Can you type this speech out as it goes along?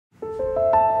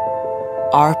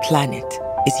Our planet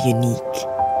is unique,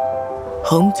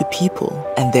 home to people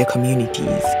and their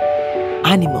communities,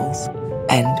 animals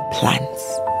and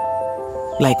plants.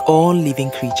 Like all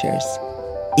living creatures,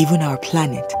 even our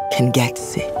planet can get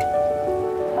sick.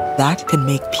 That can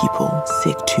make people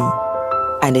sick too.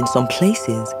 And in some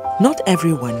places, not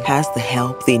everyone has the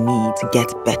help they need to get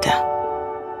better.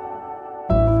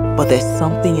 But there's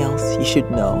something else you should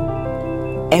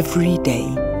know. Every day,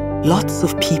 lots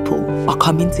of people are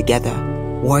coming together,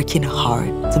 working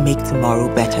hard to make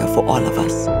tomorrow better for all of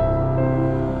us.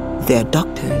 There are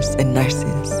doctors and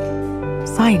nurses,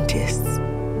 scientists,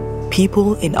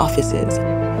 people in offices,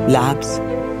 labs,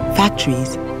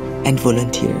 factories, and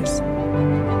volunteers.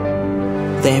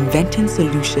 They're inventing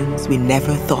solutions we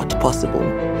never thought possible,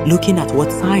 looking at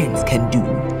what science can do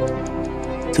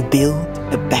to build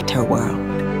a better world.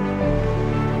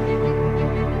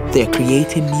 They're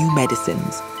creating new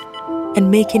medicines and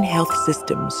making health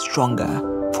systems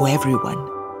stronger for everyone.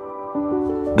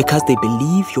 Because they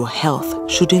believe your health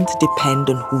shouldn't depend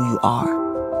on who you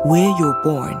are, where you're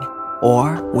born,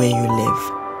 or where you live.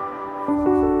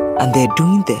 And they're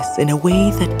doing this in a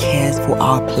way that cares for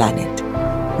our planet,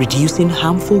 reducing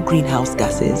harmful greenhouse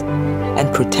gases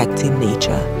and protecting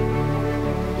nature.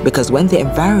 Because when the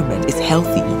environment is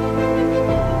healthy,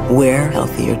 we're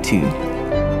healthier too.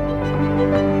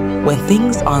 When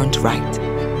things aren't right,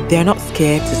 they're not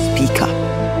scared to speak up.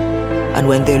 And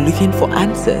when they're looking for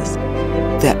answers,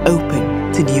 they're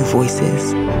open to new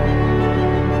voices.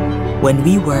 When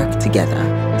we work together,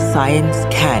 science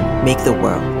can make the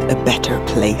world a better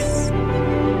place.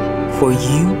 For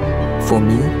you, for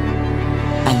me,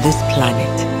 and this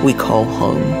planet we call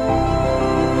home.